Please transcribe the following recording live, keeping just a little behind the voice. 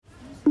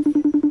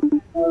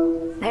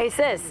Hey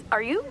sis,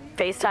 are you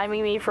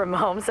FaceTiming me from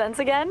HomeSense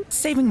again?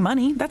 Saving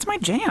money, that's my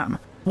jam.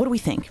 What do we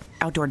think?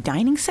 Outdoor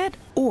dining set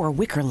or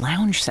wicker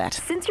lounge set?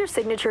 Since your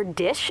signature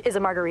dish is a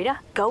margarita,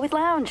 go with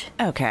lounge.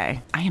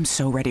 Okay, I am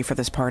so ready for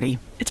this party.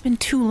 It's been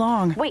too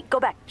long. Wait, go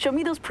back. Show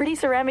me those pretty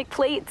ceramic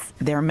plates.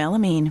 They're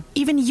melamine.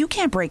 Even you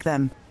can't break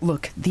them.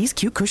 Look, these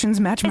cute cushions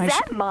match my Is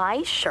that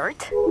my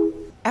shirt?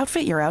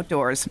 Outfit your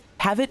outdoors.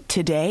 Have it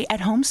today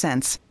at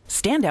HomeSense.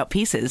 Standout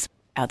pieces,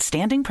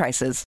 outstanding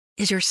prices.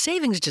 Is your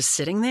savings just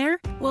sitting there?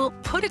 Well,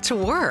 put it to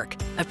work.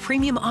 A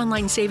premium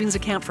online savings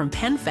account from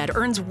PenFed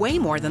earns way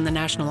more than the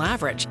national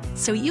average.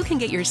 So you can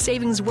get your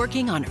savings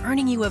working on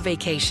earning you a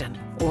vacation,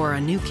 or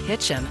a new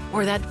kitchen,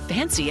 or that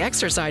fancy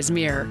exercise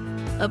mirror.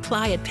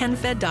 Apply at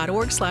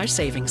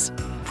PenFed.org/savings.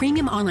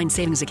 Premium online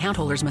savings account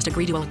holders must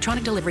agree to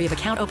electronic delivery of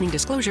account opening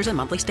disclosures and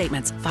monthly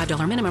statements.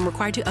 $5 minimum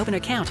required to open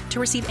account. To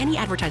receive any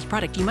advertised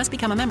product, you must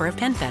become a member of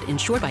PenFed,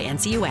 insured by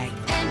NCUA.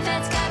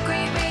 PenFed's got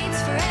great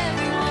rates for everyone.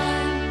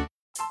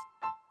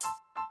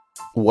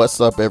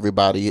 What's up,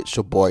 everybody? It's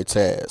your boy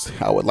Taz.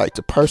 I would like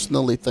to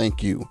personally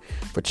thank you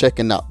for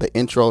checking out the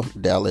Intro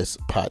Dallas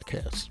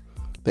podcast.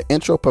 The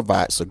Intro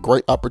provides a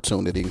great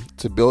opportunity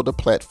to build a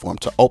platform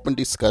to open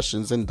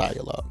discussions and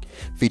dialogue,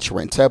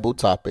 featuring taboo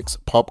topics,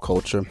 pop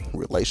culture,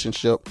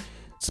 relationship,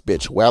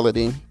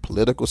 spirituality,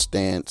 political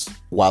stance,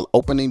 while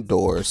opening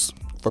doors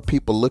for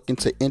people looking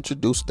to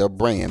introduce their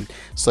brand,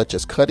 such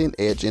as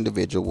cutting-edge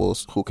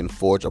individuals who can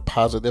forge a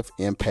positive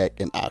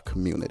impact in our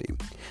community.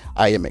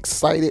 I am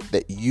excited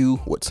that you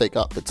would take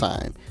out the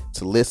time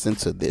to listen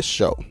to this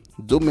show.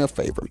 Do me a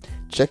favor,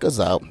 check us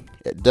out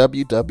at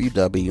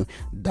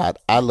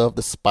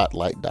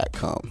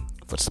www.ilovethespotlight.com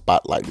for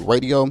Spotlight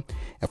Radio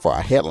and for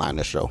our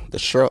headliner show, the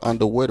Cheryl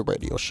Underwood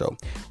Radio Show,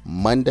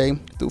 Monday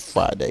through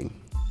Friday.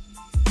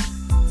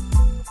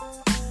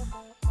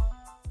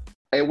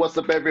 Hey, what's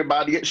up,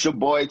 everybody? It's your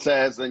boy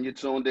Taz, and you're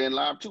tuned in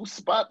live to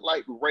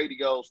Spotlight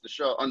Radio's, the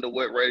Cheryl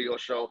Underwood Radio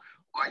Show,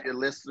 or you're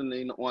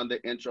listening on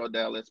the Intro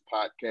Dallas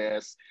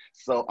podcast.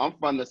 So I'm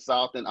from the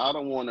South, and I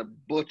don't want to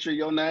butcher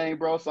your name,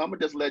 bro, so I'm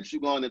going to just let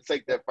you go on and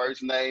take that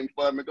first name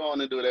for me. Go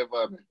on and do that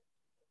for me.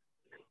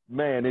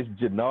 Man, it's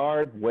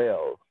Jernard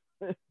Wells.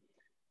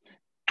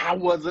 I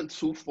wasn't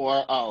too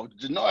far off.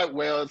 Jernard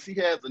Wells, he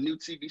has a new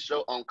TV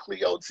show on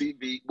Clio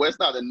TV. Well, it's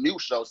not a new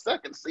show,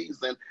 second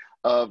season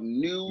of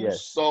New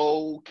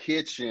Soul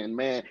Kitchen.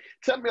 Man,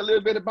 tell me a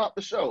little bit about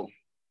the show.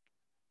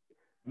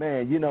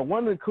 Man, you know,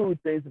 one of the cool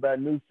things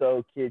about New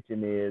Soul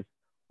Kitchen is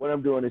what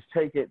I'm doing is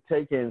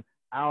taking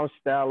our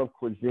style of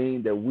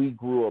cuisine that we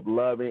grew up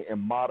loving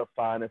and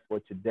modifying it for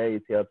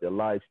today's healthy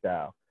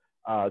lifestyle.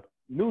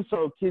 New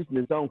Soul Kitchen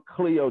is on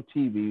Clio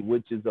TV,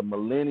 which is a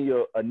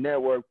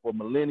network for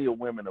millennial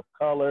women of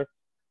color.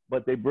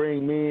 But they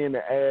bring me in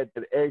to add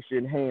the extra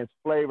enhanced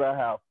flavor. I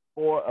have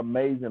 4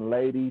 amazing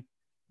ladies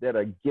that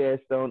are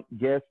guests on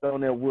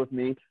there with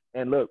me.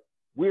 And look,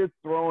 we're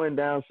throwing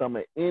down some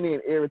of any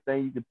and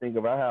everything you can think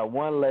of. I have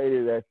one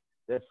lady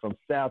that's from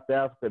South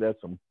Africa, that's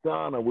from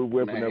Ghana. We're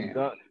whipping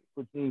up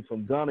cuisine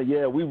from Ghana.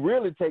 Yeah, we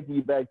really taking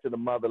you back to the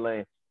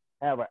motherland.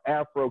 Have an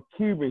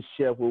Afro-Cuban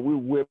chef where we're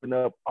whipping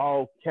up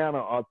all kind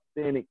of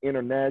authentic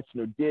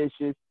international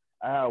dishes.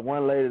 I have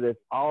one lady that's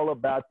all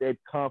about that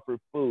comfort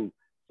food.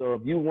 So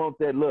if you want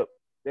that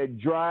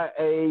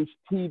dry-aged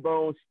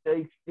T-bone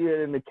steak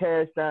seared in the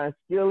cast-iron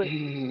skillet,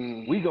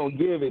 we going to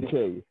give it to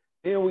you.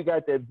 Then we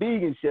got that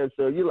vegan chef,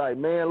 so you're like,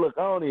 man, look,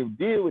 I don't even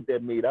deal with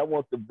that meat. I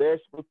want the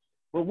vegetables.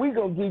 But we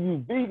going to give you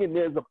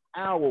veganism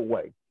our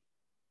way.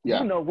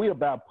 Yeah. You know, we're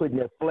about putting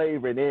that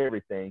flavor in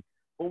everything.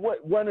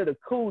 But one of the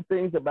cool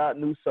things about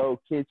New Soul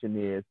Kitchen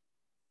is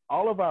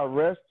all of our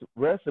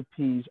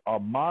recipes are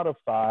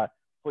modified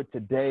for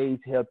today's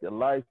healthy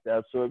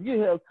lifestyle. So if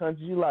you're health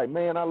conscious, you're like,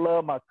 man, I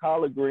love my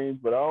collard greens,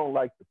 but I don't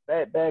like the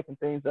fat back and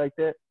things like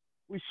that.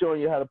 We're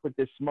showing you how to put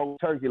this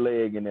smoked turkey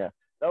leg in there.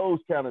 Those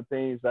kind of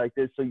things like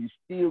that, so you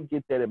still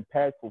get that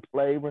impactful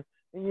flavor,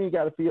 and you ain't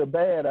got to feel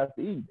bad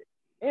after eating it.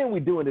 And we're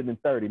doing it in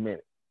 30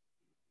 minutes.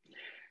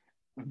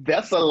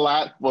 That's a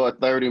lot for a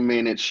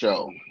 30-minute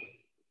show.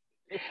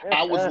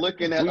 I was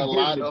looking at a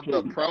lot of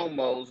the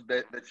promos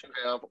that you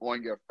have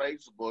on your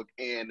Facebook,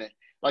 and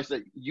like I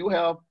said, you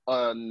have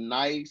a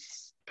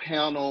nice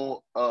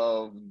panel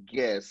of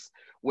guests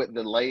with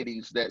the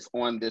ladies that's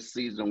on this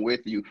season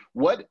with you.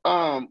 What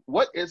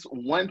is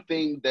one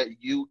thing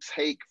that you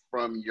take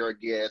from your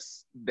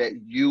guests that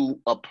you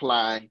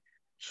apply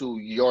to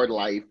your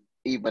life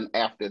even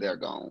after they're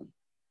gone?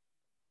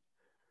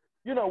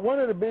 You know, one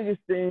of the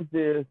biggest things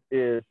is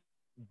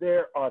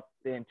their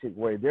authentic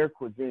way, their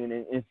cuisine,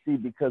 and see,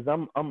 because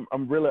I'm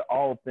really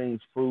all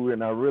things food,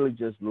 and I really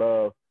just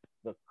love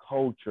the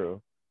culture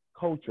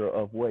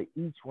of where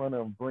each one of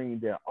them bring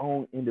their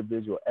own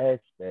individual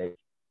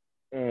aspects,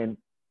 and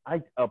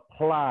I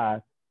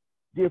apply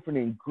different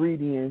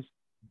ingredients,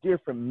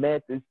 different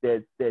methods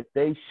that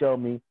they show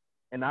me,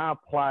 and I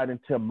apply it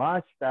into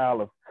my style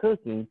of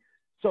cooking.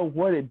 So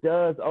what it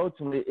does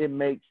ultimately, it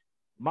makes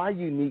my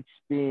unique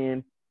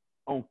spin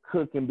on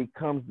cooking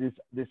becomes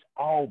this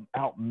all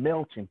out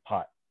melting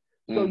pot.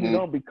 So you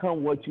don't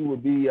become what you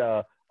would be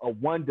a a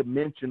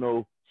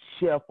one-dimensional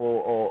chef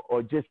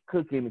or just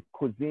cooking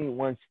cuisine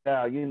one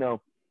style. You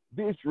know,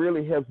 this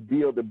really helps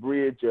build the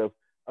bridge of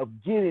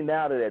getting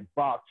out of that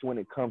box when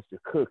it comes to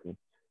cooking.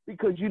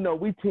 Because, you know,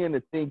 we tend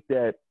to think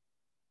that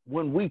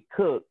when we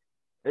cook,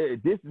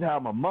 this is how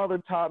my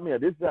mother taught me, or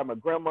this is how my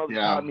grandmother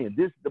taught me, and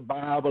this is the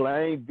Bible.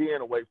 I ain't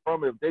veering away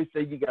from it. If they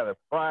say you got to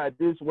fry it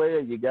this way or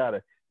you got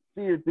to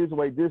sear it this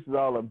way, this is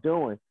all I'm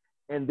doing.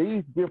 And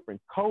these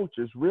different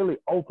cultures really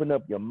open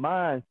up your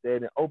mindset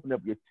and open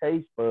up your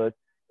taste buds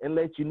and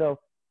let you know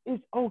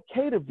it's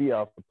okay to be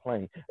off the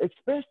plane,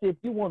 especially if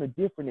you want a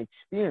different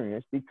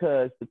experience.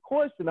 Because the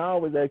question I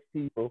always ask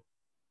people,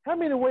 how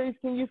many ways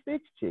can you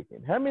fix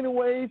chicken? How many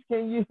ways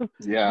can you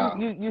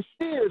you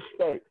sear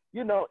steak?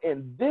 You know,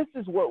 and this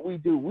is what we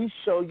do. We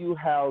show you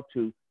how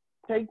to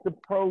take the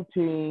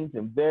proteins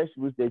and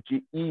vegetables that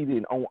you're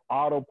eating on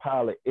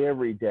autopilot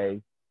every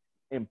day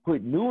and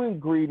put new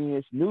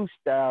ingredients, new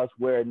styles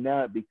where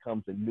now it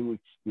becomes a new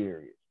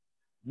experience.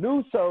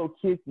 New Soul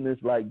Kitchen is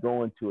like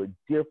going to a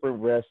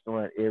different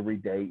restaurant every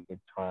day and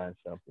trying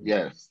something.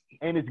 Yes.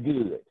 And it's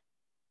good.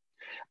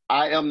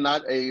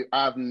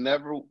 I've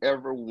never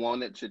ever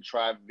wanted to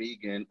try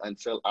vegan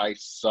until I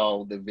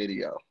saw the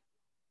video.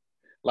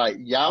 Like,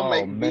 y'all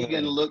make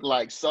vegan look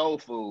like soul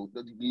food.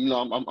 You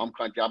know, I'm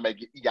country.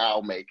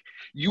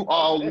 You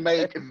all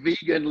make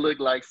vegan look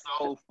like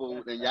soul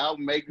food, and y'all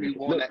make me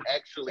want to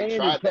actually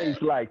try that. And it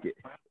tastes like it.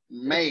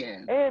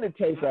 Man. And it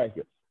tastes like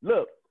it.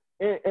 Look,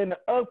 in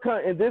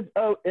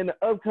the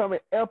upcoming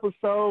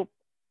episode,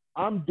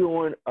 I'm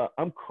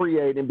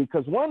creating,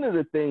 because one of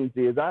the things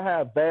is I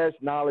have vast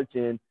knowledge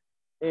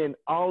in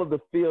all of the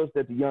fields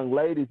that the young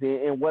ladies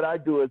in, and what I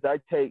do is I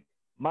take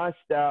my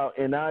style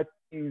and I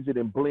use it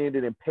and blend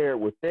it and pair it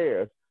with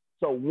theirs.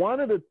 So one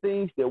of the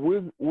things that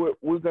we're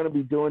going to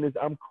be doing is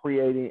I'm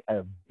creating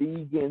a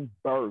vegan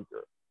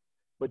burger.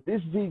 But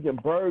this vegan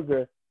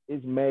burger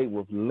is made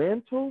with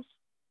lentils,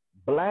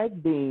 black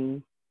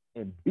beans,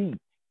 and beets.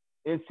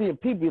 And see,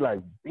 people be like,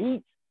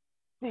 beets?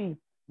 See,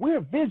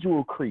 we're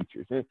visual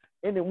creatures. And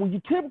then when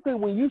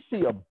you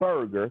see a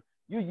burger,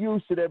 you're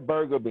used to that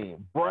burger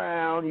being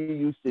brown. You're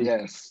used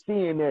to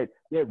seeing that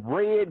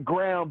red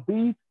ground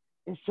beef.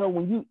 And so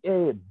when you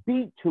add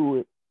beet to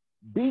it,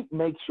 beet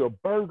makes your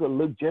burger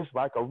look just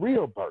like a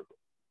real burger.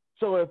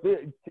 So if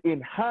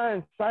in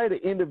hindsight, an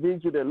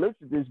individual that looks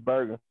at this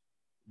burger,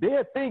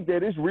 they'll think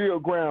that it's real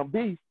ground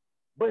beef,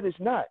 but it's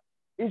not.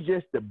 It's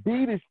just the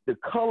beet is the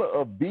color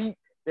of beet.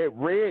 That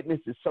redness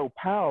is so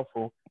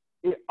powerful,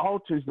 it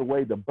alters the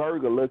way the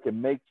burger looks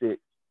and makes it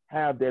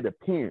have that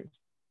appearance.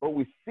 But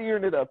we're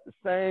searing it up the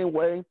same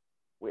way.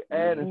 We're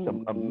adding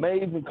some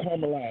amazing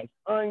caramelized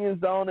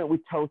onions on it. We're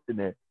toasting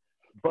it.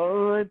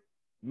 Bud,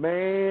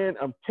 man,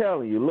 I'm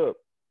telling you, look,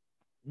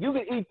 you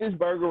can eat this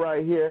burger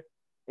right here,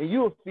 and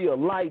you'll feel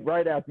light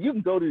right after. You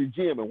can go to the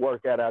gym and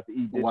work out after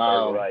eat this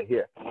burger right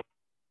here.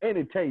 And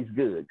it tastes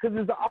good, because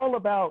it's all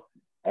about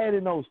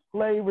adding those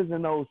flavors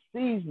and those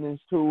seasonings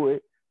to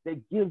it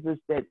that gives us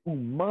that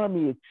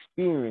umami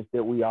experience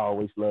that we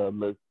always love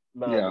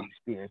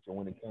experiencing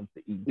when it comes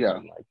to eating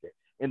something like that.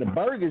 And the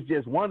burger is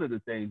just one of the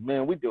things,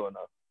 man. We're doing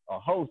a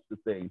host of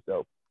things.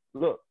 So,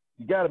 look,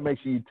 you got to make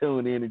sure you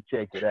tune in and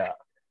check it out.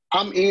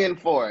 I'm in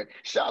for it.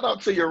 Shout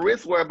out to your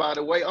wristwear, by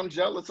the way. I'm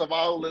jealous of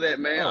all of that,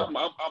 man. I'm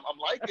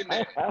liking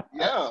that.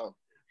 Yeah.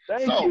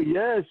 Thank you.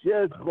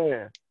 Yes,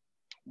 man.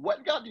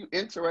 What got you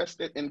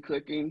interested in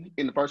cooking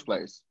in the first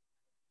place?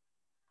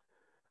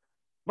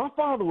 My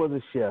father was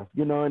a chef,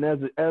 you know, and as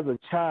a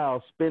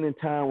child, spending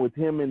time with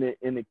him in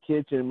the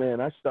kitchen,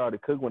 man, I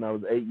started cooking when I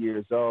was 8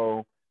 years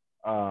old.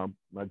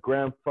 My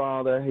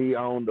grandfather, he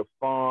owned a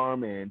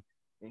farm, and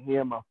he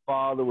and my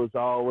father was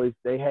always,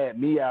 they had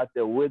me out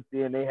there with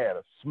them. They had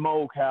a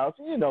smokehouse.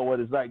 You know what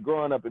it's like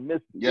growing up in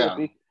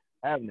Mississippi,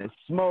 having a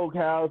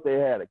smokehouse. They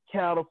had a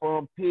cattle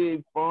farm,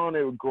 pig farm.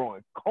 They were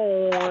growing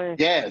corn,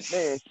 man,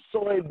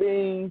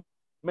 soybeans,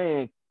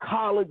 man,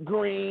 collard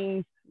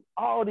greens,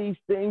 all these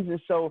things. And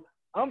so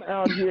I'm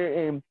out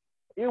here, and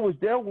it was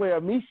their way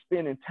of me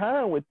spending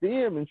time with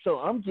them. And so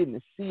I'm getting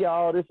to see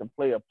all this and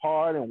play a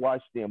part and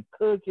watch them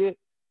cook it,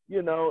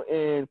 you know,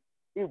 and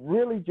it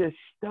really just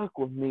stuck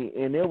with me.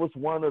 And it was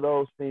one of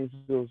those things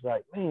that was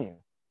like, man,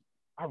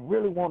 I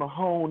really want to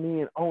hone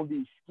in on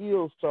these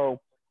skills. So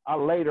I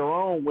later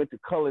on went to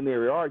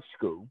culinary arts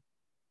school,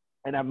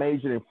 and I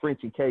majored in French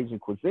and Cajun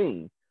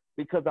cuisine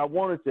because I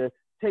wanted to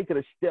take it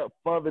a step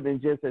further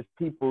than just as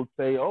people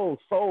say, oh,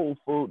 soul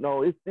food.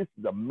 No, this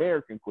is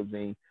American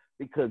cuisine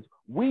because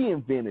we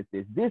invented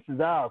this. This is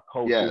our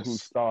culture who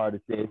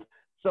started this.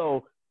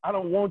 So I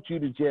don't want you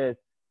to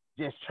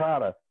just try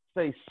to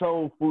say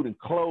soul food and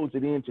close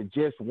it into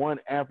just one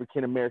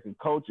African-American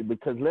culture,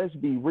 because let's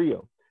be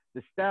real.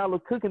 The style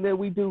of cooking that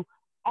we do,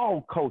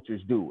 all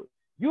cultures do it.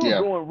 You'll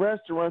go in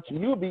restaurants and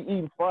you'll be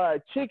eating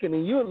fried chicken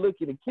and you'll look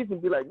in the kitchen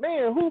and be like,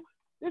 man,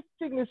 this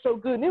chicken is so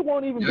good, and it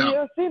won't even be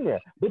us in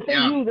there. But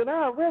they're using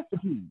our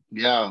recipe.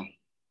 Yeah.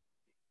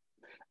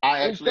 I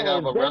actually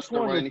have a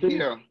restaurant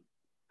here.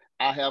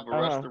 I have a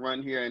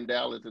restaurant here in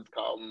Dallas. It's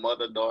called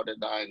Mother Daughter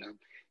Diner.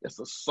 It's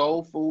a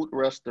soul food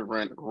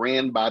restaurant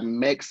ran by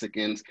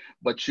Mexicans,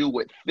 but you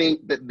would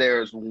think that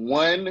there's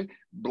one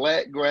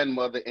black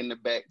grandmother in the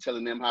back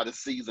telling them how to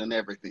season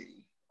everything.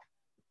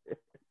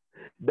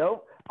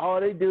 Nope. All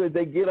they do is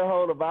they get a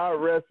hold of our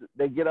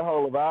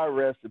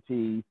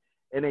recipes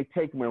and they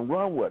take them and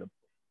run with them.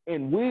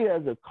 And we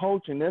as a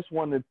culture, and that's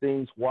one of the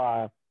things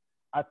why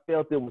I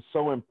felt it was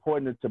so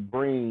important to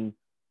bring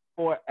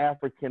 4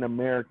 African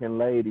American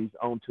ladies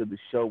onto the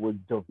show with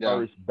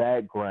diverse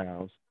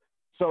backgrounds,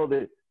 so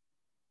that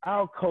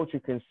our culture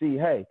can see,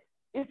 hey,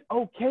 it's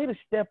okay to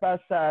step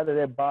outside of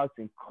that box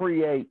and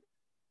create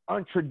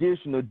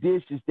untraditional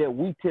dishes that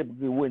we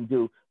typically wouldn't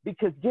do.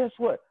 Because guess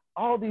what?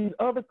 All these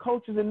other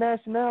cultures and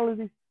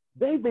nationalities,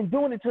 they've been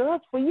doing it to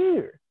us for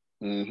years.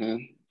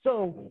 Mm-hmm.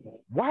 So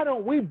why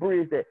don't we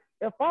bridge that?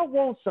 If I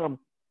want some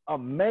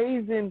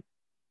amazing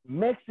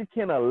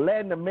Mexican or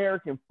Latin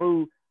American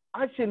food,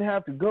 I shouldn't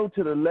have to go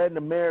to the Latin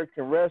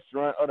American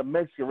restaurant or the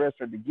Mexican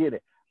restaurant to get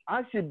it.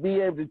 I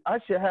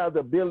should have the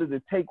ability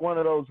to take one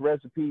of those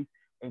recipes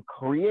and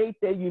create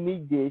that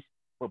unique dish,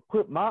 but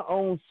put my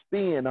own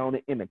spin on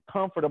it in the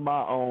comfort of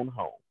my own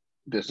home.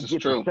 This is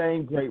get true. The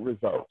same great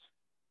results.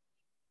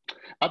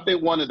 I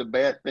think one of the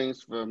bad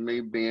things for me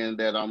being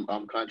that I'm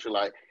country,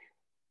 like,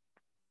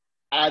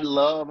 I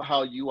love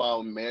how you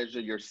all measure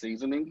your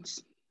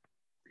seasonings,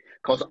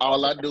 because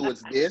all I do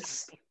is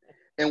this,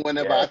 and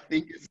whenever I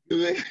think it's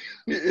good,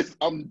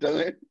 I'm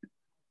done.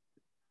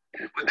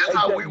 But that's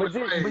how we were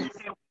raised.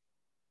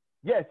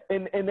 Yes,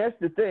 and that's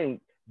the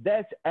thing.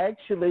 That's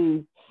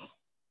actually,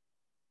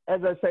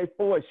 as I say,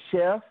 for a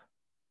chef,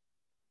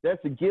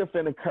 that's a gift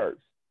and a curse.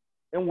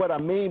 And what I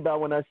mean by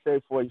when I say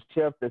for a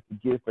chef, that's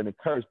a gift and a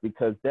curse,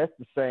 because that's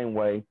the same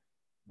way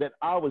that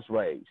I was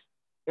raised.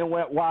 And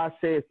why I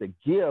say it's a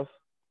gift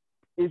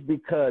is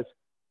because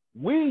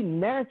we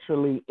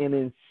naturally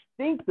and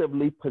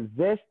instinctively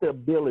possess the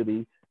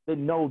ability to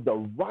know the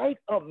right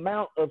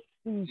amount of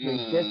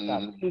seasoning just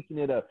by picking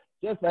it up.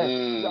 Just like,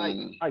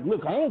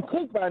 look, I don't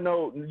cook by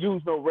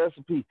use no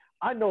recipe.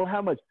 I know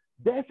how much.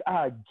 That's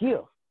our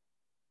gift.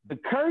 The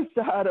curse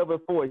side of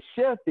it for a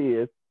chef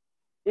is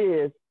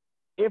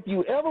if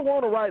you ever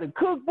want to write a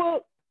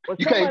cookbook, or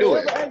you somebody can't do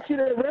ever it. asks you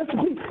that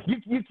recipe,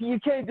 you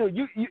can't do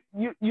it.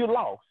 You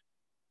lost.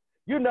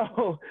 You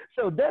know,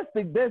 so that's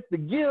the gift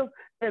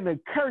and the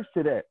curse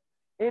to that.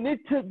 And it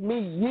took me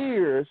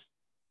years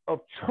of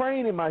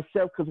training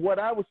myself, because what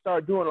I would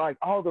start doing, like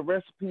all the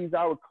recipes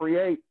I would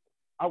create,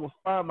 I would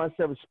find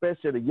myself,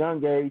 especially at a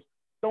young age,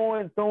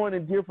 throwing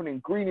in different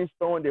ingredients,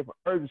 throwing different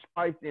herbs and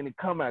spices, and it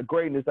come out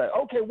great. And it's like,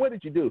 okay, what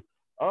did you do?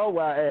 Oh,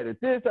 well, I added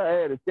this,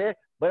 I added that,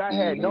 but I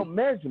had no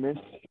measurements,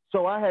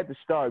 so I had to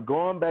start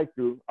going back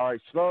through. All right,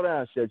 slow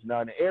down,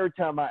 Jernard. And every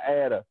time I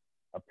add a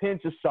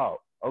pinch of salt,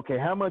 okay,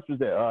 how much was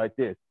that? All right,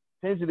 this,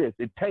 pinch of this.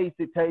 It taste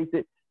it,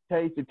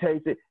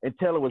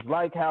 until it was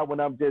like how when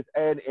I'm just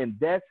adding, and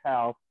that's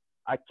how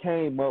I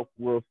came up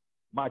with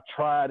my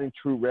tried and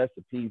true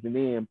recipes. And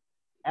then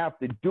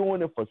after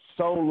doing it for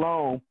so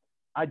long,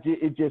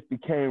 it just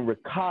became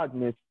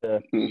recognizant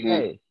that,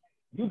 hey,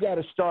 you got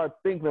to start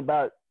thinking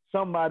about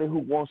somebody who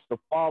wants to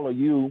follow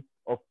you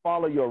or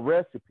follow your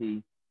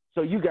recipe,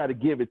 so you got to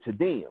give it to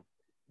them.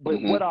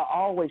 But what I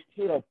always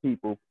tell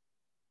people,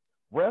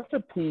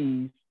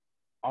 recipes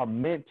are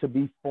meant to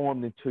be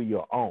formed into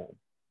your own.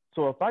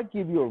 So if I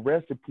give you a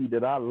recipe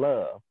that I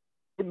love,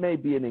 it may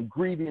be an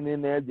ingredient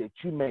in there that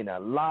you may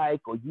not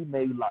like, or you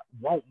may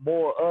want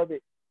more of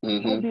it.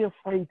 Don't be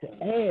afraid to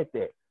add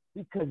that,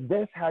 because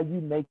that's how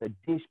you make a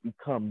dish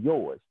become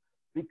yours.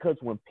 Because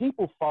when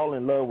people fall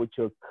in love with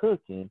your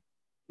cooking,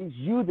 it's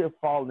you that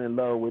fall in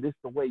love with it. It's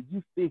the way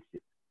you fix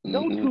it.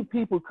 No two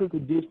people cook a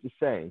dish the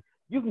same.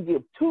 You can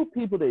give 2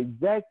 people the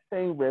exact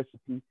same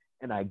recipe,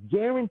 and I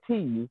guarantee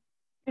you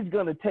it's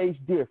going to taste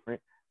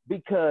different,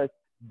 because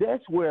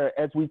that's where,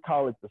 as we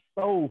call it, the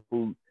soul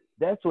food,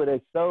 that's where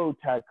that soul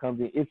type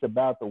comes in. It's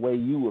about the way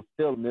you were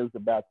feeling. It's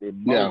about the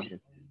emotion,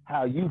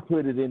 how you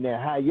put it in there,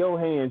 how your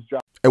hands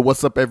drop. Hey,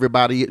 what's up,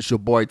 everybody? It's your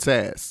boy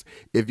Taz.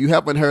 If you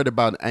haven't heard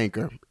about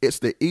Anchor, it's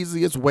the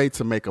easiest way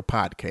to make a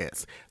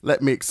podcast.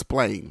 Let me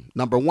explain.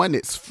 Number 1,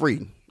 it's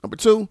free. Number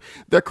 2,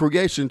 they're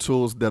creation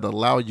tools that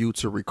allow you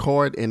to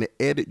record and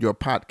edit your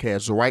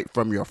podcast right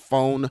from your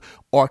phone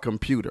or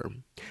computer.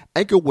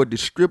 Anchor will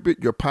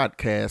distribute your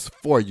podcast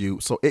for you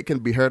so it can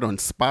be heard on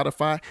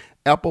Spotify,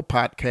 Apple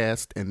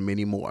Podcasts, and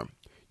many more.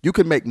 You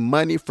can make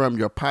money from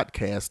your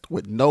podcast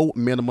with no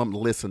minimum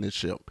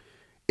listenership.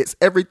 It's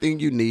everything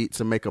you need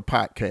to make a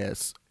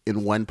podcast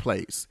in one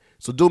place.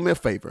 So do me a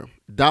favor,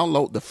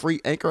 download the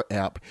free Anchor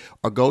app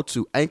or go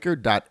to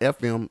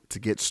anchor.fm to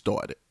get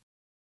started.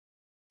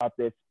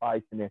 That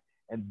spice in there,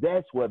 and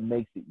that's what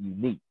makes it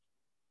unique.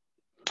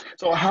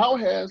 So how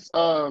has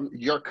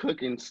your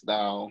cooking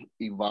style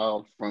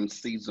evolved from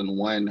season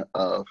 1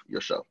 of your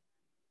show?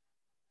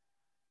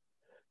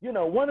 You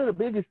know, one of the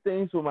biggest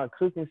things with my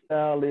cooking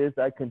style is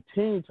I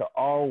continue to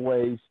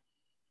always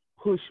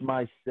push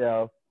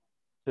myself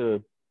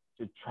to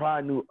try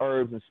new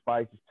herbs and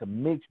spices, to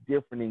mix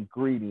different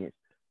ingredients,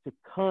 to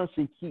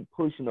constantly keep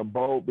pushing the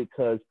boat,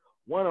 because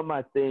one of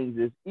my things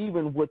is,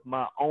 even with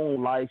my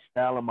own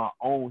lifestyle and my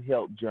own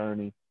health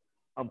journey,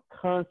 I'm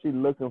constantly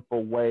looking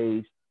for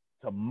ways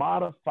to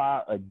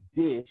modify a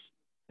dish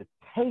to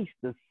taste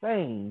the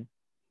same,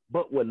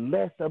 but with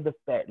less of the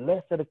fat,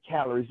 less of the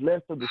calories,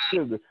 less of the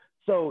sugar.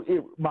 So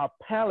my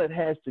palate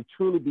has to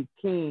truly be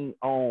keen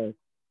on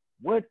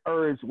what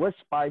herbs, what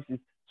spices.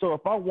 So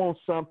if I want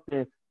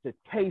something to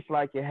taste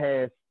like it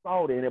has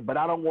salt in it, but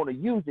I don't want to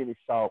use any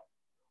salt,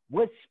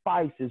 what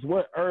spices,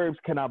 what herbs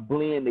can I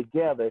blend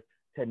together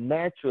to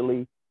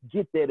naturally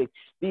get that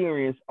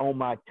experience on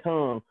my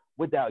tongue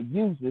without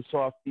using it so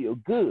I feel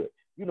good?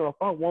 You know, if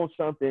I want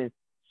something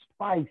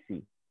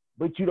spicy,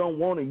 but you don't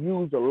want to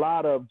use a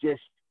lot of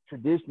just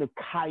traditional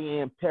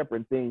cayenne pepper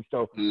and things.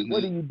 So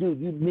what do?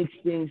 You mix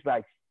things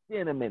like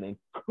cinnamon and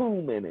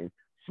cumin and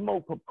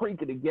smoked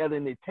paprika together,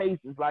 and it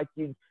tastes like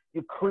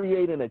you're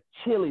creating a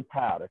chili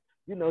powder.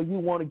 You know, you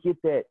want to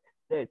get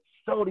that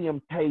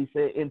sodium taste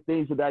in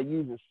things without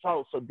using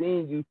salt. So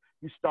then you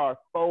start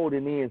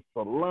folding in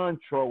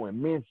cilantro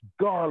and minced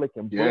garlic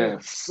and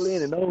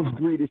blending those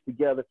ingredients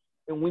together.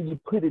 And when you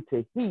put it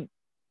to heat,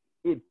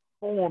 it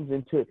forms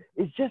into,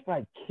 it's just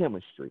like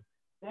chemistry.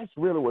 That's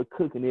really what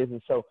cooking is.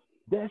 And so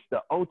that's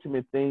the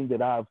ultimate thing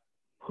that I've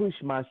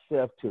pushed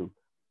myself to,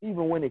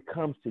 even when it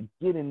comes to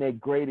getting that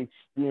great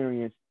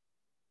experience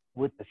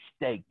with the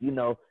steak. You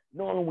know,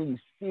 normally when you're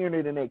searing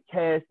it in that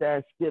cast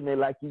iron skillet,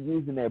 like you're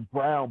using that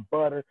brown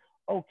butter.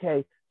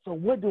 Okay, so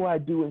what do I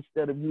do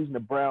instead of using the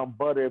brown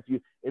butter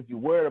if you're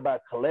worried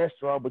about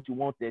cholesterol, but you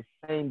want that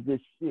same good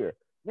sear?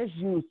 Let's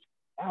use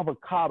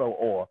avocado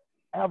oil.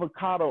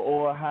 Avocado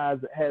oil has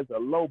a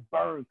low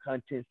burn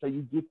content, so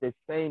you get that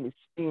same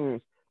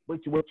experience. But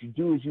what you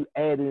do is you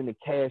add it in the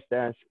cast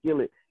iron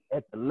skillet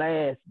at the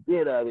last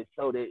bit of it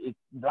so that it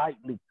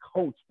lightly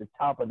coats the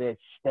top of that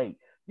steak.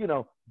 You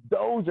know,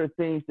 those are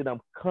things that I'm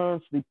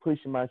constantly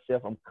pushing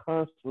myself. I'm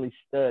constantly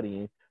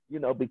studying, you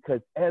know, because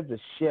as a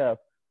chef,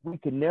 we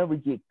can never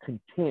get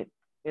content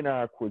in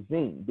our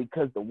cuisine,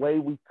 because the way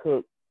we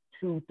cooked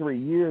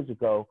 2-3 years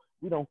ago,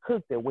 we don't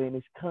cook that way, and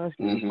it's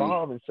constantly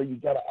evolving. So you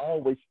got to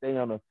always stay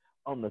on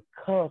the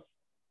cusp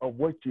of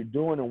what you're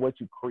doing and what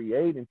you're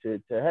creating to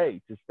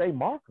stay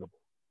marketable.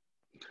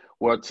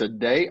 Well,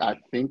 today I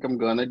think I'm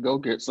gonna go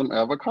get some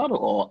avocado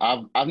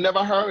oil. I've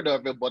never heard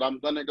of it, but I'm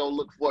gonna go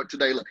look for it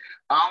today. Look,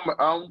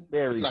 I'm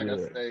Very like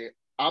good. I say,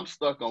 I'm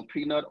stuck on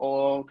peanut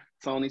oil,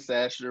 Tony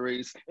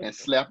Chachere's, and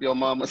slap your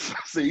mama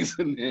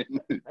seasoning.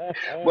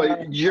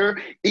 But you're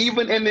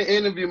even in the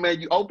interview, man.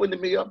 You opened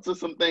me up to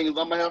some things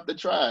I'm gonna have to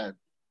try.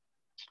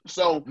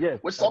 So Yes,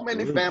 with so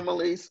many absolutely.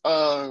 families,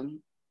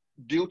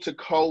 due to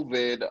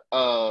COVID,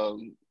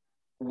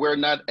 we're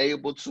not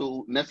able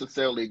to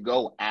necessarily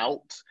go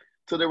out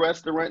to the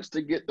restaurants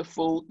to get the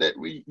food that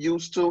we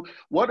used to.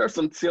 What are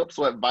some tips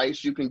or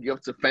advice you can give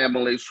to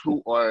families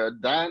who are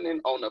dining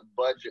on a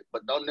budget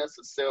but don't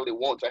necessarily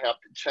want to have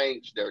to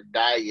change their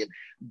diet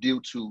due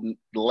to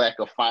lack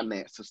of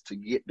finances to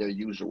get their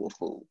usual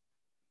food?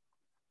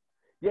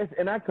 Yes,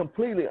 and I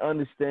completely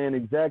understand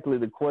exactly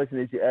the question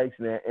that you're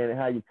asking and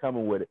how you're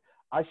coming with it.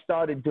 I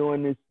started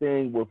doing this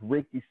thing with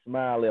Ricky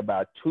Smiley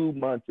about 2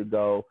 months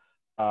ago.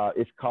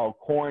 It's called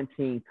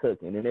Quarantine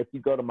Cooking. And if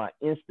you go to my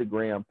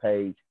Instagram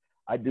page,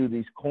 I do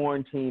these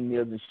quarantine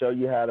meals and show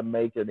you how to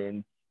make it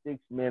in 6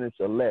 minutes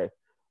or less.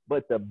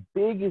 But the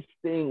biggest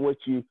thing,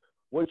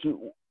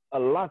 a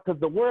lot, because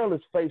the world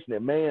is facing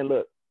it, man.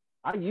 Look,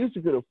 I used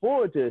to could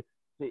afford to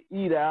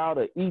eat out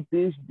or eat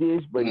this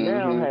dish, but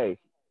now, hey,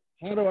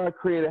 how do I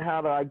create it?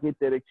 How do I get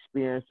that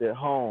experience at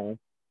home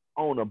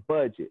on a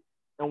budget?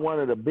 And one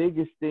of the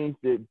biggest things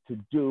to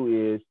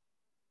do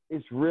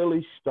is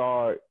really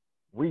start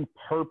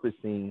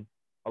repurposing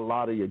a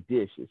lot of your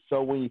dishes.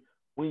 So when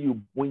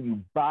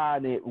you buy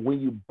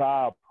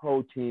a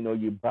protein or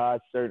you buy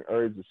certain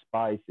herbs or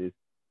spices,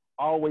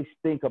 always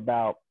think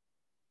about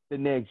the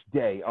next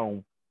day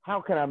on how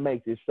can I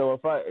make this. So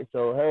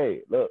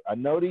hey, look, I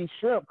know these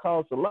shrimp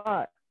cost a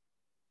lot.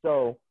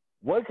 So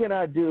what can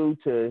I do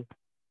to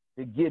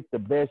get the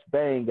best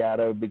bang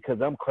out of it,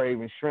 because I'm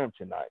craving shrimp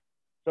tonight?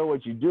 So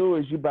what you do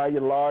is you buy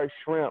your large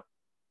shrimp,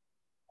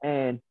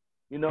 and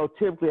you know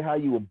typically how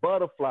you would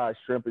butterfly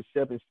shrimp,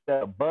 except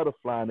instead of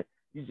butterflying it,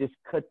 you just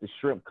cut the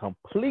shrimp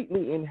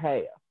completely in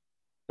half.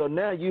 So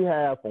now you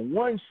have from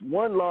one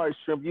large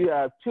shrimp, you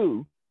have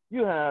two.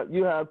 You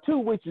have two,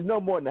 which is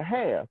no more than a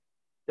half.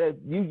 That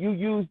you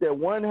use that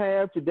one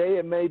half today.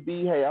 It may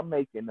be, hey, I'm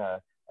making a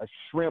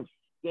shrimp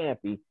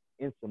scampi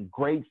in some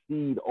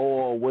grapeseed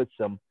oil with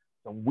some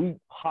wheat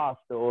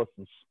pasta or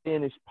some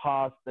spinach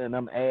pasta, and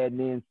I'm adding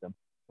in some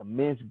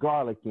minced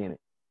garlic in it.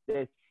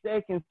 That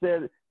second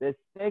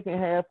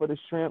half of the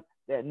shrimp,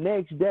 that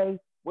next day,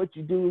 what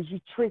you do is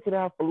you trick it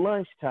out for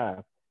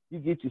lunchtime. You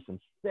get you some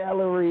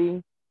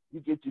celery, you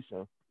get you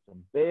some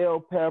bell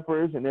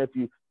peppers, and if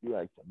you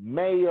like some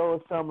mayo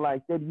or something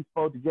like that, you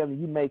throw together.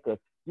 You make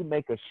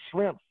a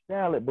shrimp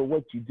salad. But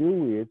what you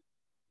do is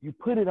you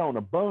put it on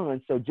a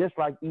bun. So just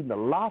like eating a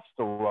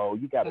lobster roll,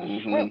 you got a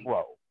shrimp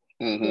roll.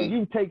 So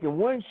you've taken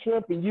one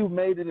shrimp and you've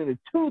made it into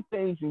two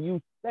things, and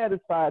you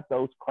satisfied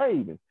those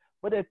cravings.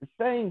 But at the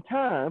same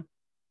time,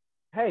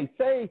 hey,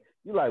 say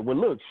you're like, well,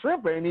 look,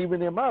 shrimp ain't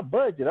even in my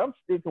budget. I'm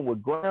sticking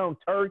with ground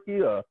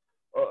turkey or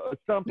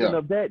something Yeah.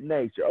 of that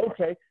nature.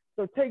 Okay,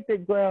 so take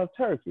that ground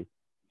turkey.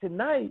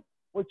 Tonight,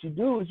 what you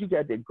do is you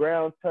got that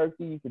ground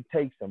turkey. You can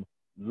take some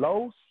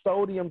low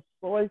sodium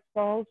soy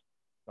sauce,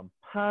 some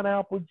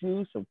pineapple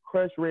juice, some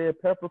crushed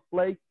red pepper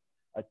flakes,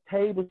 a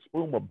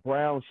tablespoon of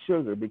brown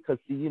sugar. Because,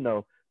 see,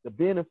 the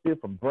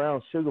benefit from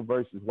brown sugar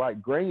versus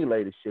white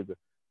granulated sugar,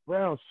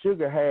 brown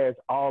sugar has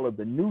all of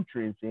the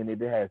nutrients in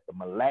it. It has the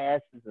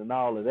molasses and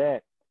all of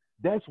that.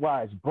 That's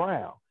why it's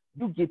brown.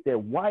 You get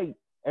that white,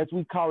 as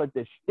we call it,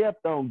 the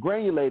stepped on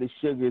granulated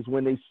sugar is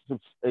when they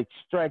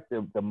extract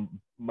the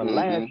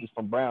molasses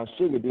from brown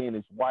sugar. Then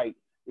it's white.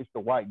 It's the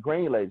white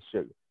granulated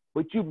sugar.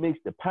 But you mix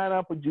the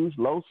pineapple juice,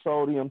 low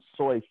sodium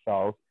soy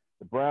sauce,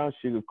 the brown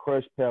sugar,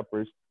 crushed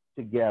peppers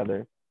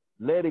together.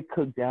 Let it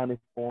cook down. It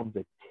forms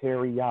a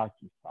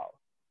teriyaki sauce.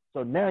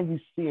 So now you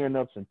searing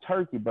up some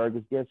turkey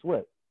burgers. Guess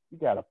what? You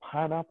got a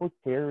pineapple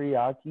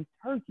teriyaki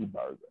turkey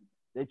burger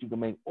that you can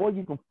make, or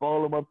you can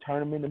fold them up, turn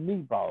them into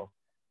meatballs.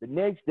 The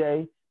next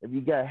day, if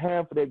you got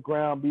half of that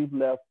ground beef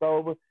left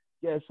over,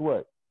 guess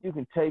what? You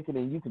can take it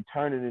and you can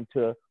turn it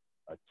into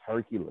a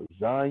turkey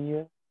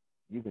lasagna.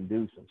 You can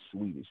do some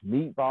Swedish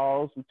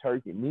meatballs with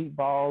turkey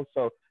meatballs.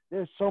 So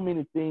there's so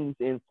many things,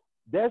 and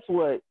that's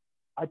what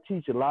I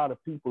teach a lot of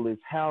people is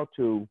how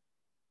to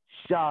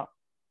shop,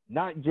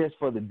 not just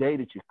for the day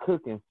that you're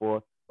cooking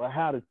for, but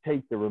how to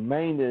take the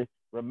remaining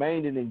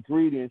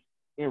ingredients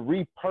and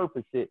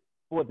repurpose it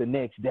for the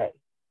next day.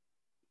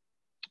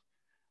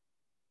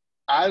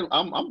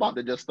 I'm about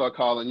to just start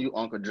calling you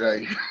Uncle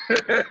Jay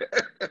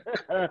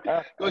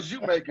because you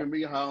making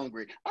me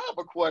hungry. I have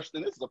a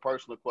question. This is a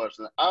personal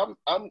question. I'm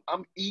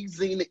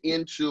easing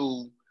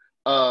into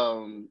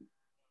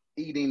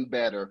eating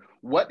better.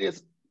 What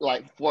is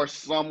like for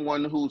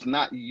someone who's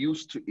not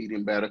used to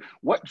eating better?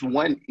 What's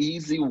one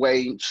easy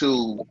way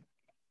to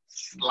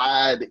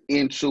slide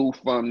into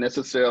from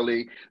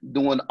necessarily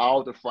doing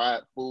all the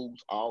fried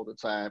foods all the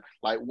time?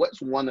 Like,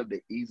 what's one of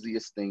the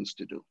easiest things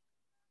to do?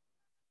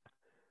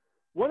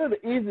 One of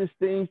the easiest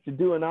things to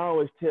do, and I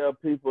always tell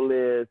people,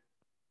 is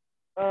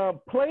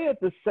play it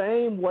the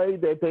same way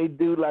that they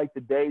do like the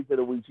days of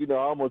the week.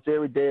 Almost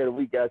every day of the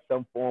week got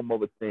some form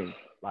of a thing,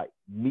 like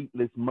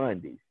meatless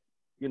Mondays.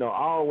 I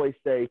always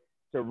say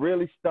to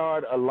really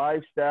start a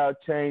lifestyle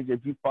change,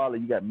 if you follow,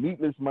 you got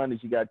meatless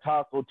Mondays, you got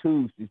Taco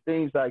Tuesdays,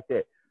 things like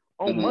that.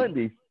 On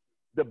Mondays,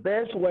 the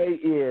best way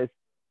is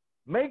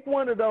make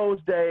one of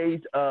those days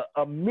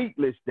a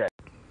meatless day.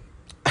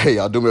 Hey,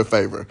 y'all, do me a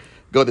favor.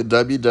 Go to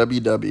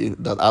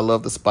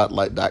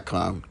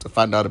www.ilovethespotlight.com to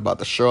find out about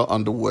the Cheryl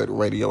Underwood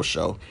radio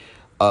show,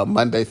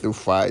 Monday through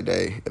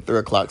Friday at 3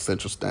 o'clock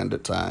Central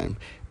Standard Time,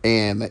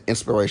 and the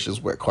Inspirations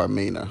with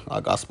Carmina,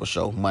 our gospel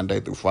show, Monday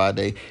through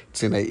Friday,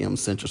 10 a.m.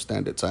 Central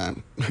Standard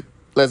Time.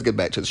 Let's get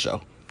back to the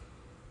show.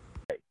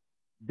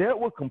 That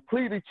will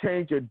completely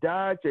change your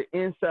diet, your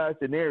insides,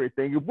 and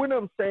everything. What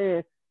I'm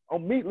saying,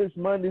 on meatless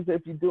Mondays,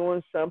 if you're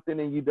doing something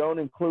and you don't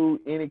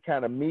include any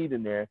kind of meat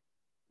in there,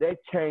 that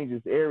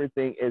changes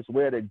everything as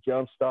well to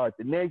jumpstart.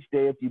 The next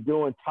day, if you're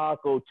doing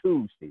Taco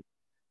Tuesday,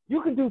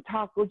 you can do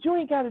tacos. You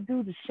ain't got to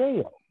do the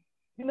shell.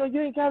 You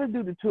ain't got to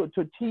do the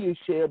tortilla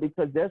shell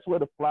because that's where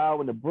the flour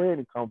and the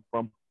bread come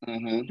from.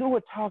 Do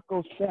a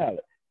taco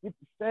salad. You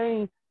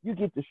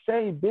get the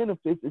same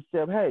benefits,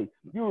 except, hey,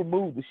 you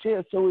remove the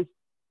shell. So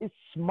it's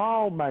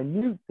small,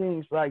 minute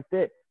things like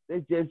that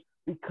that just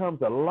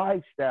becomes a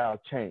lifestyle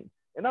change.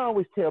 And I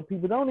always tell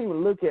people, don't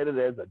even look at it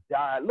as a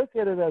diet. Look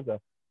at it as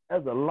a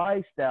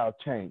lifestyle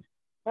change.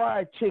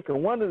 Fried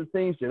chicken, one of the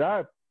things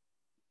that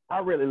I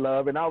really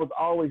love, and I was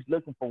always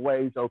looking for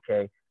ways,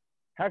 okay,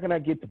 how can I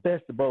get the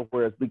best of both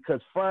worlds?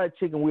 Because fried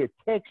chicken, we're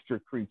texture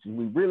creatures.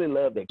 We really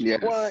love that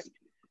crunch,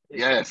 the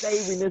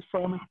savoriness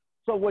from it.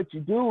 So what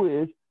you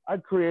do is I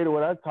created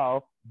what I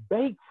call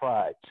baked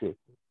fried chicken.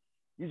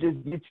 You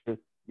just get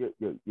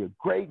your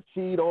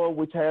grapeseed oil,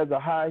 which has a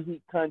high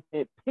heat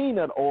content.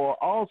 Peanut oil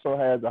also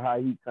has a high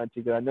heat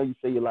content. I know you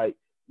say you like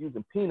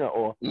using peanut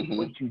oil,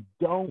 but you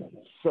don't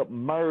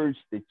submerge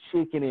the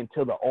chicken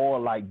into the oil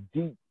like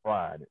deep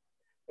fried it.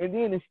 And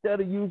then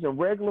instead of using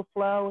regular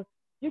flour,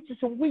 get you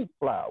some wheat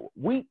flour.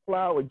 Wheat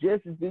flour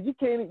just as good. You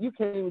can't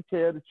even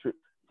tell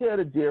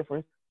the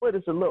difference, but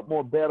it's a little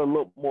more better, a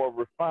little more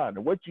refined.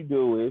 And what you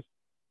do is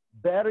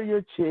batter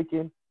your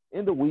chicken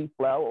in the wheat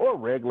flour or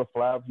regular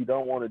flour if you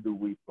don't want to do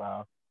wheat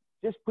flour.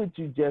 Just put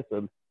you just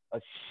a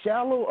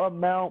shallow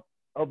amount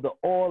of the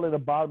oil in the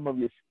bottom of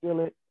your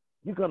skillet.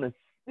 You're going to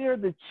sear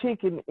the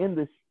chicken in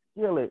the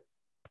skillet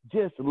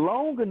just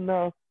long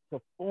enough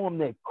to form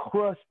that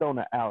crust on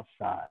the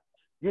outside.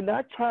 You're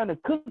not trying to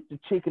cook the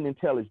chicken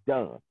until it's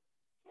done.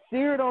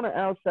 Sear it on the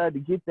outside to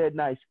get that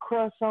nice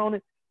crust on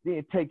it.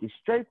 Then take it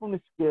straight from the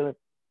skillet,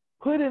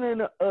 put it in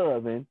the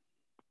oven,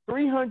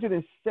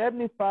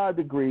 375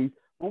 degrees.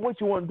 But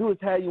what you want to do is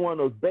have you one of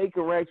those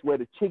bacon racks where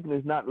the chicken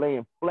is not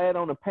laying flat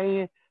on the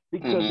pan.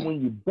 Because when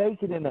you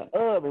bake it in the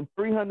oven,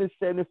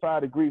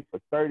 375 degrees for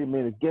 30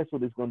 minutes, guess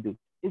what it's going to do?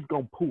 It's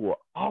going to pour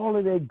all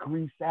of that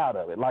grease out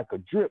of it like a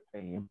drip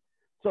pan.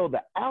 So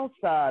the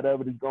outside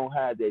of it is going to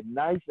have that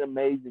nice,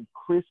 amazing,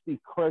 crispy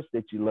crust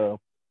that you love.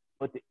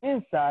 But the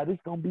inside is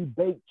going to be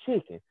baked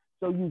chicken.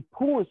 So you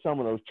pour some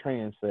of those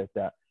trans fats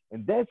out.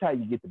 And that's how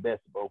you get the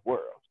best of both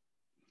worlds.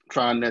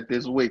 Trying that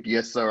this week.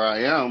 Yes, sir, I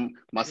am.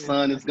 My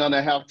son is going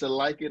to have to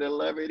like it and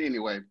love it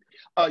anyway.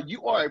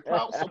 You are a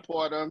proud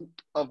supporter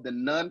of the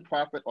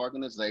nonprofit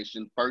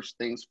organization First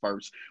Things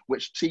First,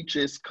 which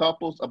teaches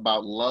couples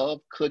about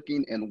love,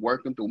 cooking, and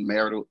working through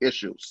marital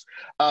issues.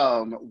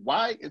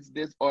 Why is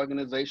this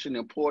organization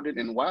important,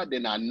 and why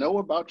didn't I know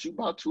about you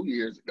about 2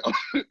 years ago?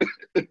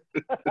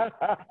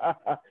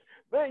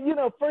 Man,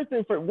 first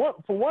thing first,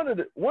 one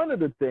of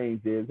the things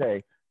is,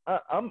 hey,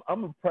 I'm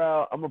a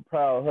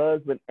proud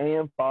husband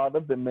and father.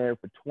 Been married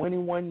for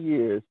 21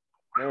 years,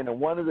 man. And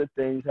one of the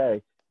things,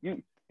 hey,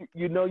 you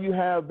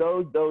have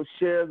those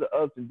shares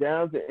of ups and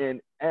downs,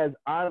 and as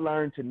I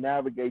learned to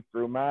navigate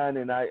through mine,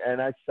 and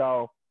I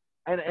saw,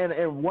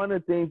 and one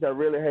of the things I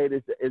really hate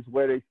is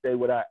where they say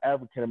with our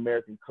African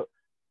American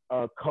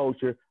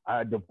culture,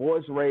 our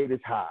divorce rate is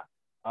high.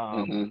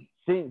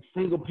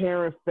 Single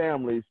parent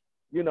families,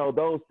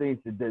 those things,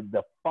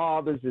 the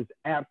fathers is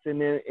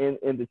absent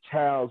in the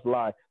child's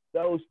life,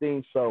 those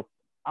things. So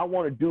I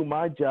want to do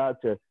my job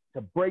to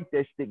break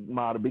that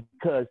stigmata,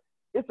 because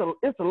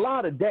it's a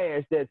lot of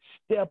dads that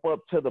step up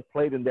to the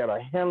plate and that are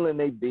handling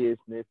their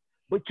business,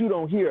 but you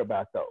don't hear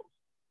about those.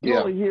 You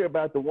only hear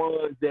about the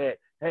ones that,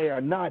 hey, are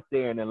not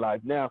there in their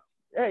life. Now,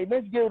 hey,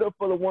 let's give it up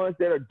for the ones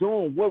that are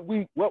doing what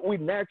we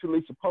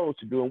naturally supposed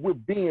to do, and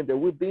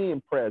we're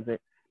being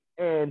present.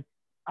 And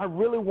I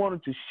really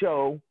wanted to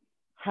show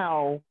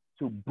how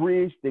to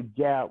bridge the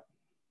gap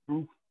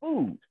through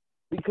food.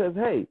 Because,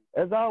 hey,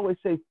 as I always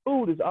say,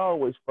 food is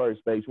always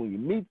first base. When you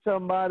meet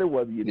somebody,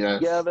 whether you're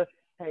together,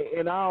 hey,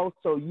 and I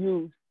also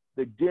use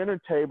the dinner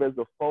table as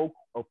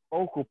a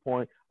focal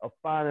point of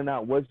finding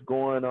out what's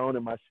going on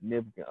in my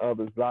significant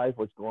other's life,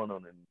 what's going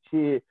on in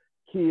the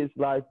kid's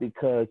life,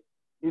 because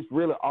it's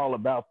really all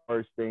about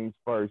first things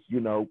first,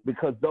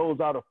 because those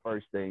are the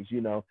first things,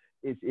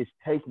 it's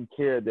taking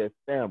care of their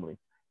family.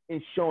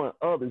 It's showing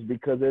others,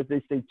 because as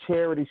they say,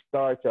 charity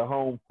starts at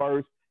home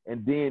first,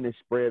 and then it's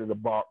spread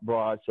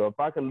abroad. So if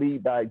I can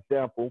lead by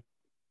example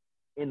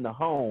in the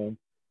home,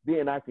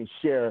 then I can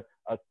share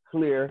a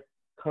clear,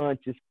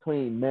 conscious,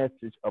 clean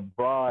message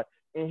abroad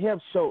and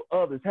help show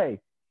others, hey,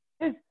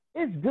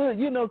 it's good,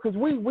 because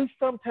we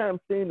sometimes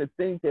seem to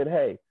think that,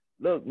 hey,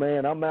 look,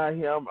 man, I'm out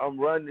here, I'm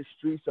running the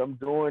streets, I'm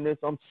doing this,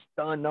 I'm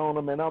stunning on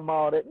them, and I'm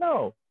all that.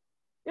 No,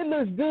 it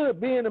looks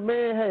good being a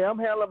man. Hey, I'm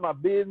handling my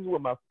business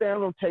with my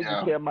family, I'm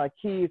taking care of my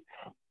kids,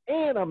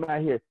 and I'm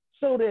out here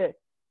so that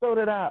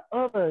our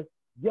other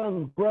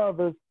young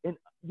brothers and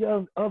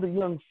other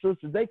young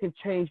sisters, they can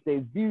change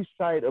their view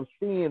sight of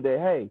seeing that,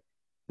 hey,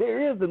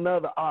 there is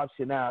another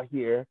option out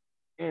here,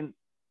 and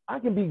I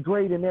can be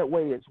great in that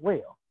way as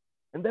well.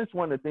 And that's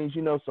one of the things,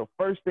 so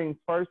first things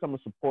first, I'm a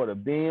supporter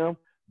of them.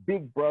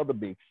 Big brother,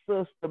 big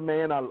sister,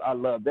 man. I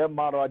love their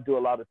motto. I do a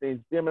lot of things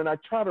with them, and I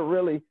try to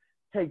really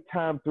take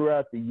time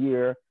throughout the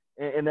year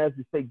and as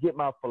they say, get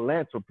my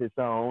philanthropist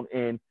on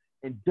and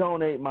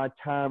donate my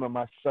time and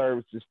my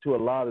services to a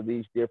lot of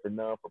these different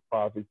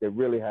non-for-profits that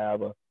really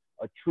have a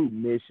true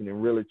mission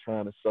and really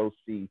trying to sow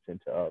seeds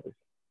into others.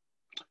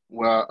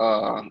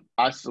 Well,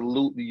 I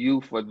salute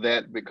you for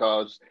that,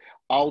 because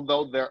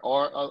although there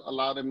are a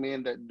lot of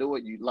men that do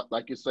it,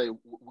 like you say,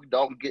 we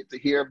don't get to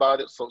hear about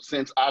it. So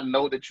since I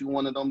know that you're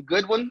one of them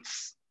good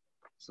ones,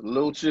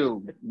 salute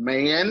you,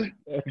 man.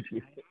 Thank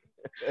you.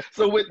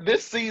 So with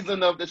this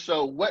season of the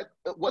show,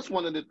 what's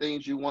one of the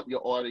things you want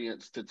your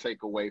audience to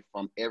take away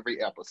from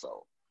every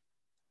episode?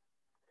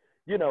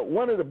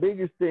 One of the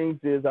biggest things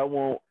is I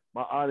want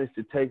my audience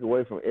to take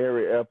away from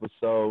every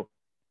episode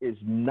is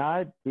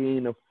not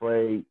being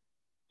afraid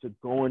to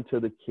go into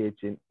the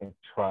kitchen and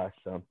try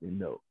something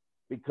new.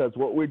 Because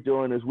what we're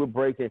doing is we're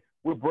breaking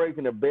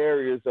the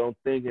barriers on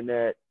thinking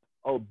that,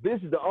 oh,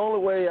 this is the only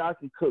way I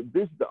can cook.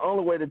 This is the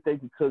only way that they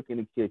can cook in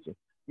the kitchen.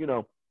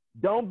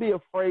 Don't be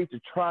afraid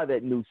to try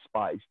that new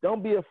spice.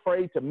 Don't be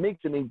afraid to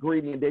mix an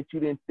ingredient that you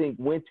didn't think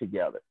went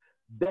together.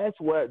 That's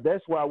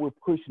why we're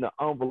pushing the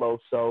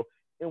envelope.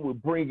 And we're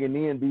bringing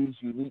in these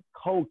unique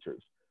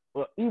cultures.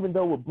 But even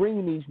though we're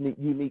bringing these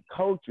unique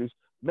cultures,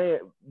 man,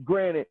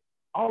 granted,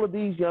 all of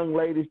these young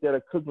ladies that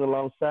are cooking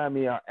alongside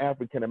me are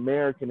African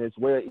American as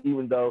well.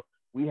 Even though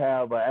we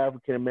have an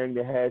African American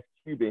that has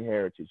Cuban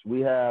heritage, we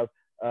have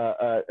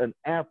an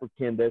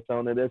African that's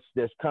on it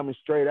that's coming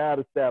straight out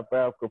of South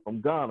Africa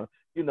from Ghana.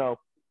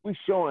 We're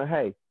showing,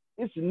 hey,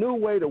 it's a new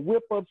way to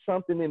whip up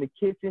something in the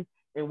kitchen,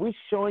 and we're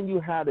showing you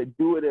how to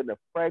do it in a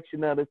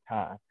fraction of the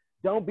time.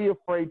 Don't be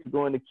afraid to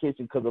go in the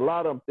kitchen, because a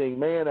lot of them think,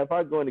 man, if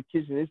I go in the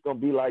kitchen, it's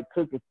going to be like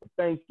cooking for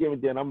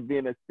Thanksgiving dinner. I'm going to be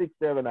in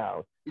there 6-7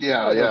 hours. It's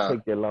not going to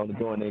take that long to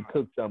go in there and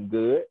cook something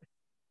good.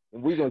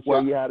 And we're going to show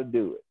you how to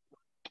do it.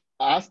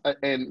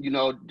 And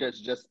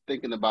just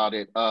thinking about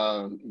it,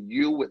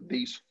 you with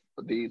these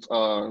these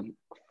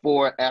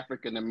four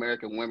African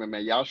American women,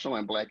 man. Y'all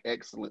showing black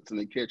excellence in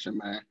the kitchen,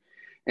 man.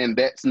 And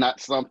that's not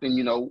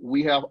something,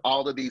 we have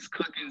all of these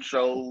cooking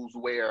shows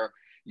where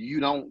you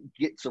don't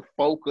get to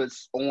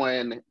focus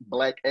on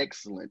black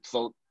excellence.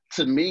 So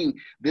to me,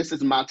 this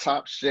is my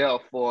top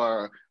shelf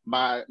for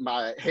my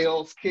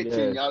Hell's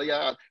Kitchen, Yes.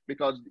 y'all,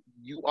 because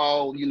you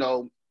all,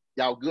 y'all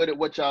good at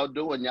what y'all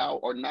do, and y'all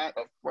are not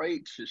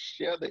afraid to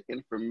share the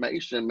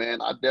information,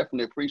 man. I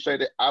definitely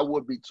appreciate it. I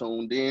would be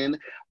tuned in.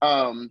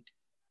 You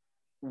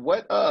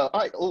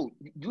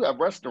have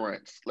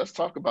restaurants. Let's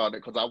talk about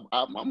it, because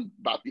I'm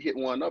about to hit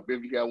one up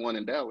if you got one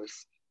in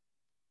Dallas.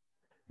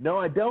 No,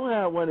 I don't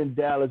have one in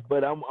Dallas,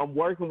 but I'm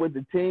working with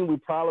the team. We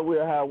probably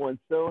will have one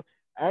soon.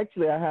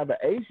 Actually, I have an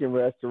Asian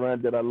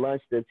restaurant that I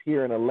launched that's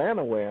here in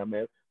Atlanta, where I'm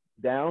at,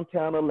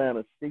 downtown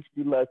Atlanta,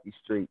 60 Lucky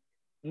Street,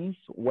 East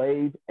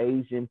Wave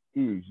Asian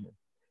Fusion.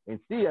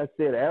 And see, I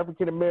said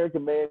African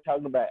American man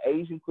talking about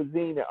Asian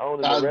cuisine and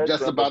owning I a was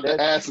restaurant. just about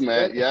to ask,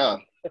 man. Yeah.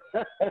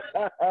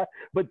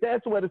 But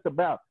that's what it's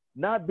about.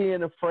 Not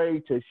being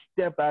afraid to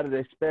step out of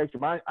that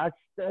spectrum. I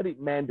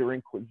studied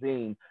Mandarin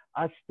cuisine.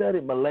 I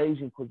studied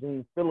Malaysian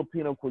cuisine,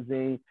 Filipino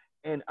cuisine,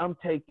 and I'm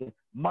taking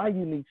my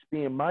unique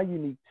spin, my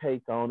unique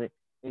take on it,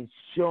 and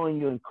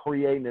showing you and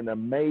creating an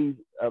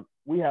amazing,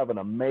 we have an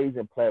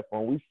amazing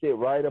platform. We sit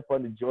right up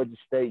under Georgia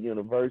State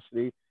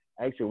University.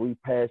 Actually, we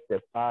passed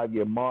that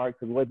 5-year mark,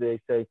 because what they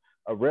say,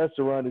 a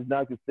restaurant is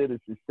not considered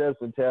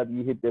successful until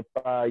you hit that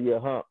 5-year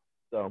hump.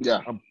 So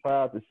Yeah. I'm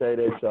proud to say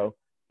that. So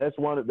that's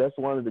one of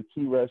the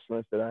key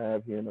restaurants that I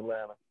have here in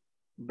Atlanta.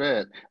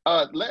 Bet.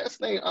 Last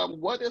thing,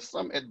 what is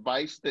some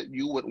advice that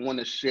you would want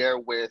to share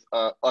with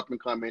up and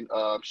coming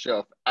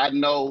chef? I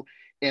know,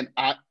 and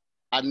I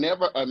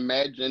never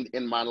imagined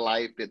in my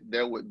life that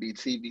there would be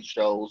TV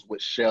shows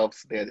with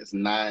chefs that is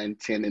 9,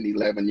 10, and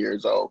 11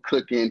 years old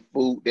cooking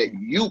food that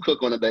you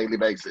cook on a daily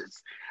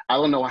basis. I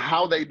don't know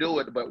how they do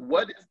it, but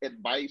what is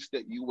advice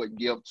that you would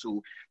give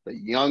to the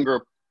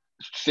younger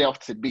chef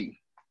to be?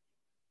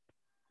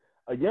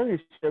 A younger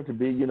chef to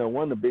be,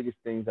 one of the biggest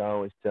things I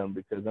always tell them,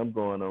 because I'm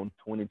going on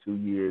 22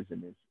 years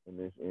in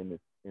this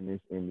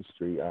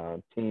industry,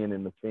 10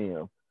 in the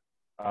film.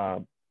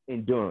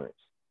 Endurance.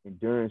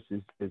 Endurance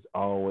is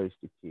always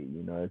the key.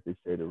 As they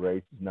say, the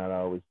race is not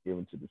always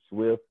given to the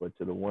swift, but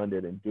to the one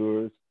that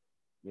endures.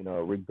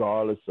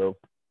 Regardless of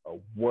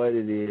what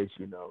it is,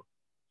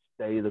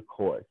 stay the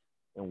course.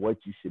 And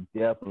what you should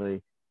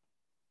definitely,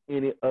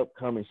 any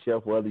upcoming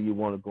chef, whether you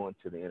want to go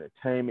into the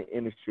entertainment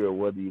industry or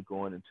whether you're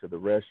going into the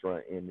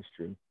restaurant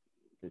industry,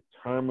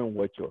 determine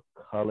what your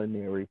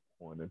culinary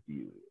point of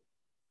view is.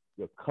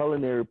 Your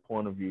culinary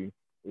point of view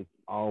is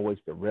always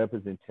the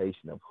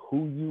representation of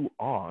who you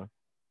are,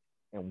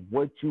 and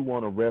what you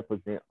want to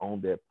represent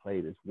on that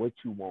plate is what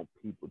you want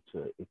people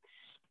to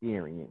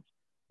experience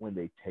when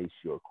they taste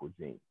your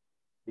cuisine.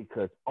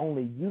 Because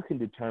only you can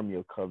determine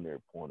your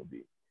culinary point of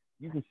view.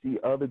 You can see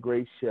other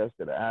great chefs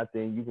that are out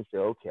there, and you can say,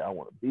 okay, I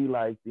want to be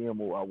like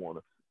them, or I want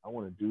to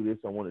do this,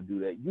 I want to do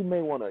that. You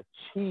may want to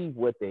achieve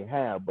what they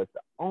have, but the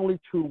only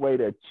true way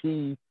to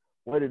achieve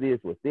what it is,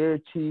 what they're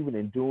achieving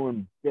and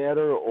doing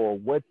better, or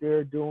what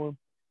they're doing,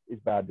 is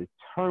by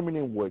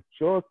determining what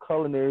your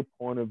culinary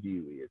point of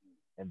view is.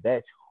 And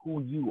that's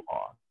who you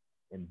are.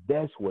 And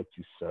that's what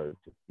you serve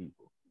to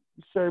people.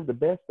 You serve the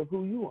best of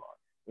who you are,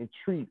 and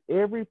treat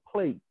every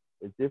plate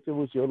as if it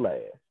was your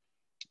last.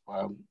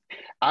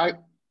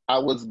 I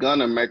was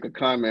gonna make a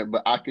comment,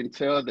 but I can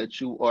tell that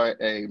you are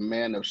a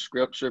man of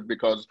scripture,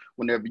 because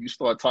whenever you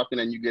start talking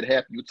and you get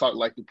happy, you talk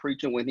like the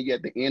preacher when he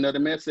at the end of the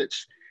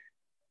message.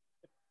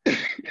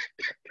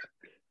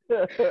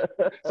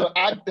 So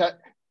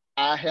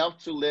I have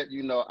to let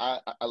you know, I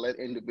let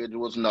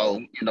individuals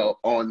know,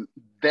 on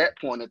that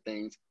point of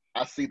things,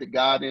 I see the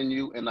God in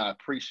you, and I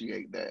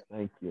appreciate that.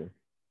 Thank you.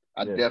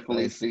 I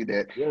definitely see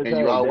that. Yes, and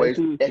you always,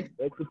 that's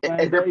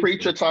every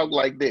preacher talk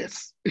like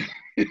this.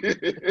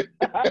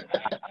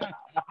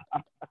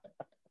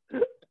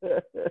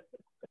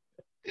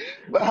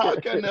 But how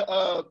can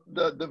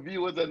the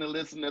viewers and the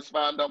listeners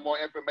find out more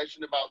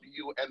information about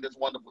you and this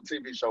wonderful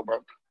TV show,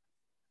 bro?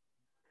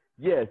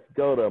 Yes,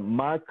 go to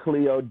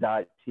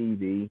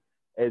mycleo.tv,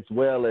 as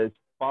well as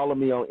follow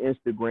me on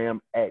Instagram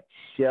at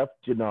Chef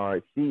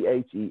Jernard,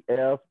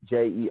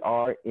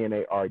 ChefJernard,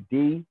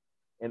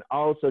 and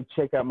also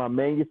check out my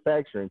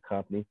manufacturing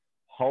company,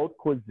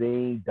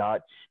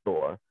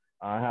 hautcuisine.store.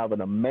 I have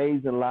an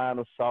amazing line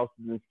of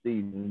sauces and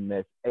seasonings.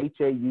 That's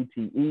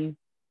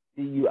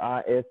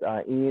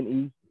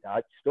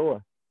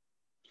HAUTECUISINE.store.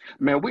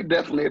 Man, we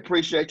definitely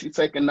appreciate you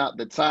taking out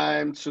the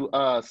time to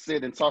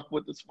sit and talk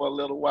with us for a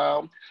little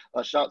while.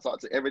 Shouts out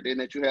to everything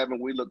that you have,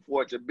 and we look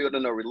forward to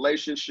building a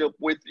relationship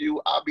with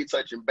you. I'll be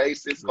touching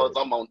bases because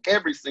I'm on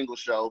every single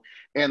show,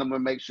 and I'm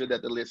going to make sure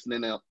that the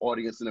listening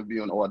audience and the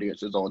viewing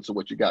audience is on to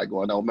what you got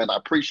going on. Man, I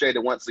appreciate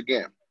it once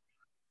again.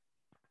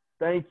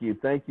 Thank you.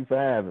 Thank you for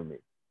having me.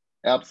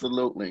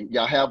 Absolutely.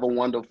 Y'all have a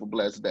wonderful,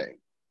 blessed day.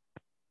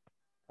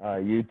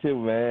 You too,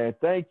 man.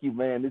 Thank you,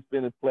 man. It's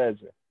been a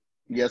pleasure.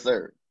 Yes,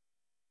 sir.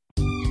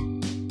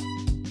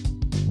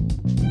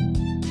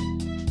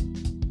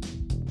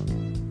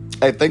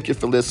 Hey, thank you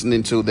for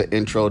listening to the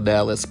Intro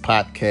Dallas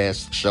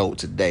podcast show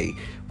today.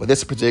 For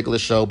this particular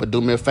show, but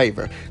do me a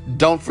favor.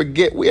 Don't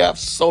forget, we have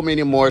so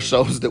many more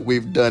shows that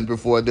we've done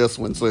before this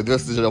one. So if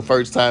this is your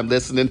first time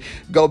listening,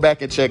 go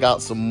back and check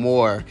out some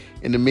more.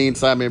 In the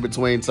meantime, in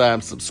between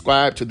time,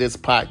 subscribe to this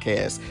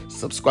podcast.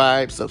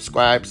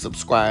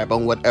 Subscribe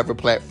on whatever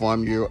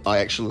platform you are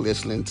actually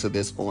listening to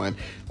this on,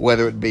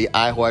 whether it be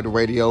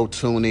iHeartRadio,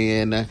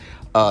 TuneIn,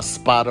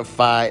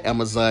 Spotify,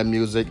 Amazon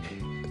Music.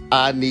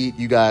 I need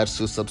you guys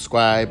to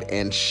subscribe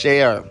and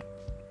share.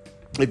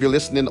 If you're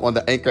listening on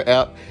the Anchor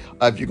app,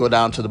 if you go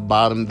down to the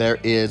bottom, there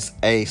is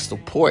a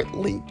support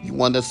link. You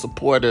want to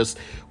support us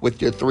with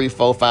your $3,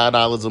 $4,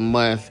 $5 a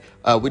month.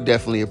 We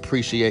definitely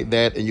appreciate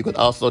that. And you can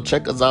also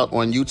check us out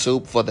on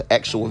YouTube for the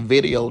actual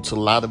video to a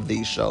lot of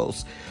these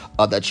shows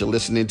that you're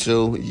listening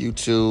to.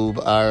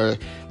 YouTube, our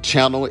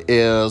channel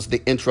is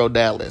The Intro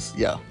Dallas.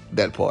 Yeah,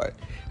 that part.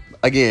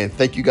 Again,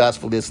 thank you guys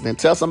for listening.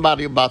 Tell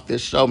somebody about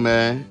this show,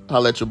 man.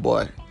 Holla at your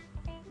boy.